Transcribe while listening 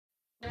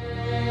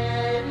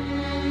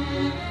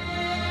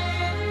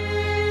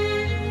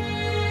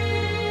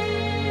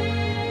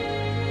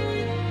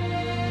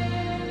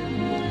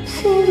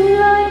seems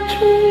like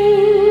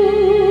dream,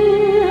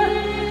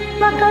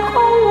 like I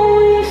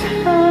always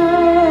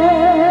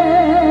had.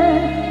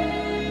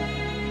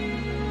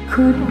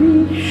 Could be,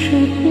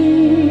 should be,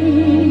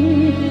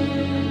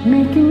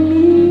 making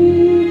me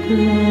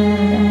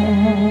glad.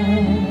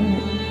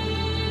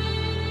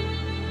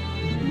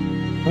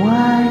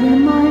 Why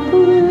am I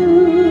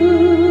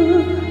blue?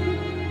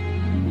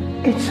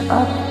 It's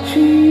up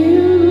to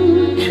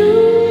you to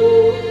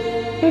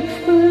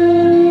explain.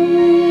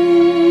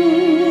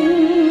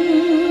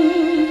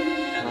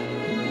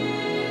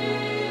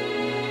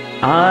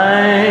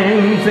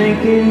 I'm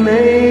thinking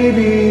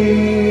maybe,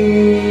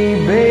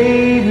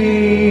 baby,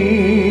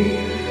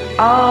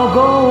 I'll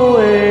go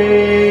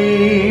away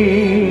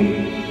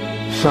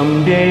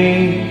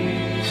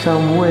someday,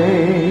 some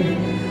way.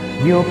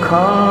 You'll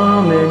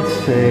come and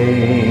say,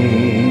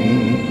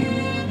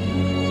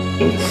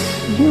 it's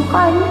you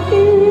I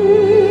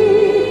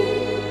need,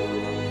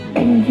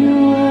 and you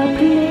are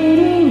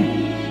pleading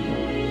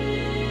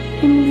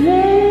in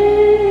vain.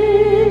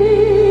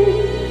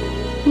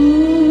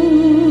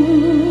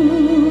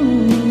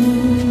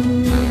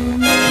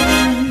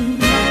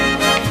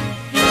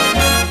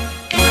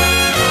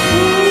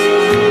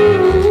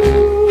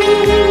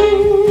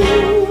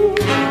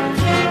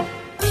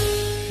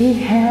 It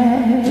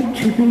had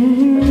to be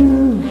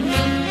you,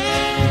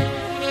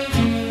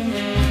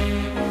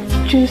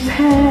 just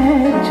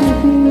had to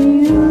be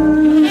you.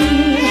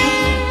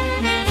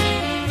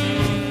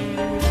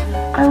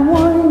 I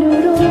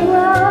wandered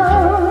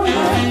around,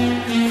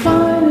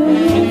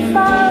 finally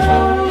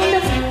found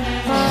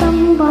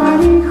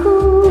somebody who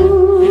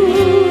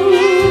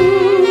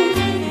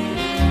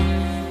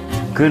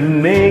could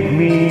make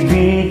me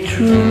be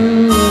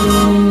true,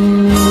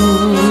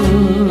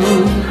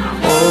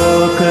 or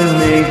could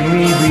make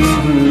me be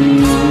blue.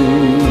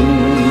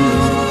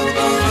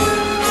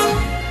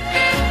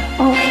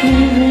 Oh,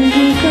 even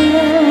be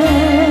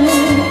glad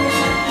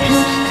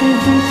just to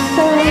be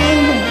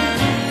sad,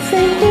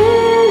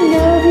 thinking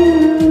of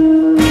you.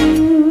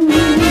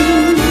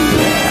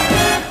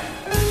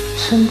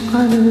 Some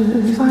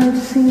others I've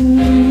seen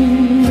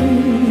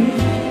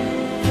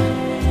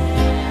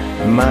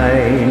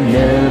might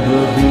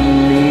never be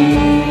me,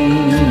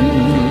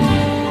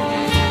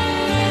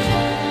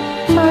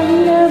 might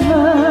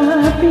never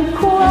be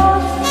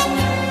cross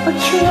or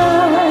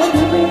try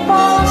to be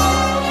boss,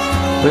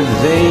 but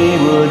they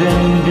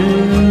wouldn't do.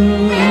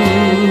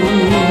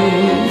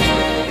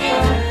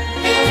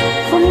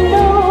 For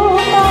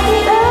nobody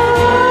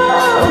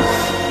else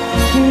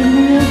gave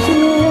me a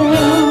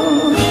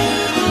thrill.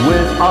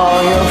 With all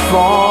your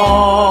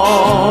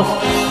faults,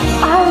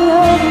 I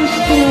love you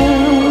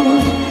still.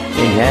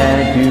 It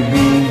had to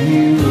be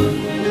you,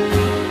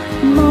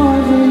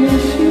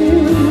 marvelous you.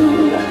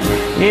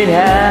 It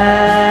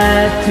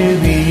had to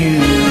be you.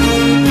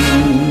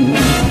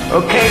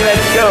 Okay,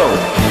 let's go.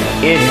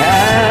 It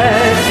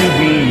had to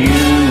be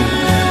you.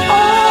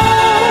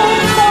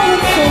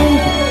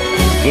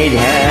 It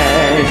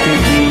had to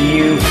be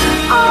you.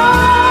 I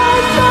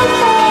just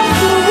had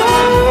to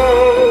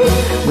wait.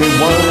 We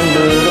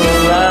wandered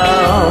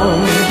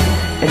around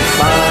and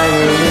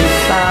finally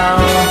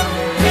found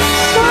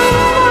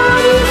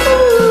somebody who,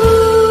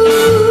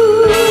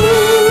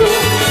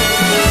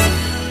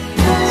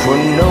 for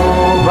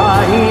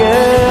nobody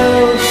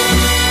else,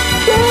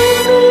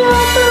 gave me a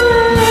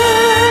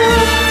thrill.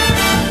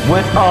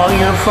 With all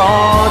your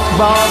faults,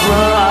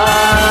 Barbara,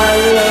 I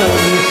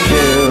love you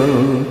still.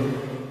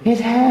 It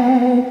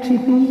had to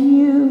be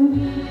you,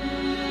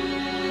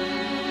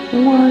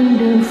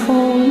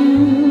 wonderful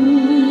you.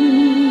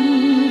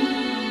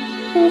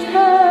 It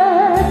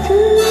had to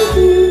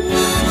be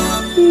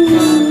you,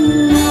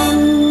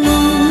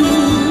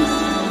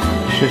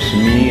 just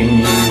me and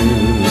you.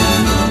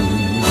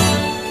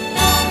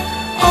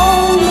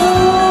 Oh no,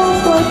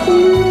 but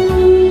you.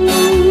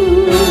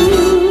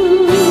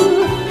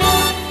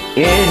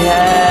 It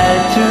had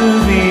to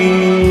be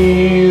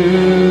you.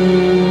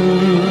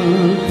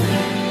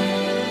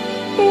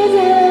 It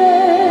had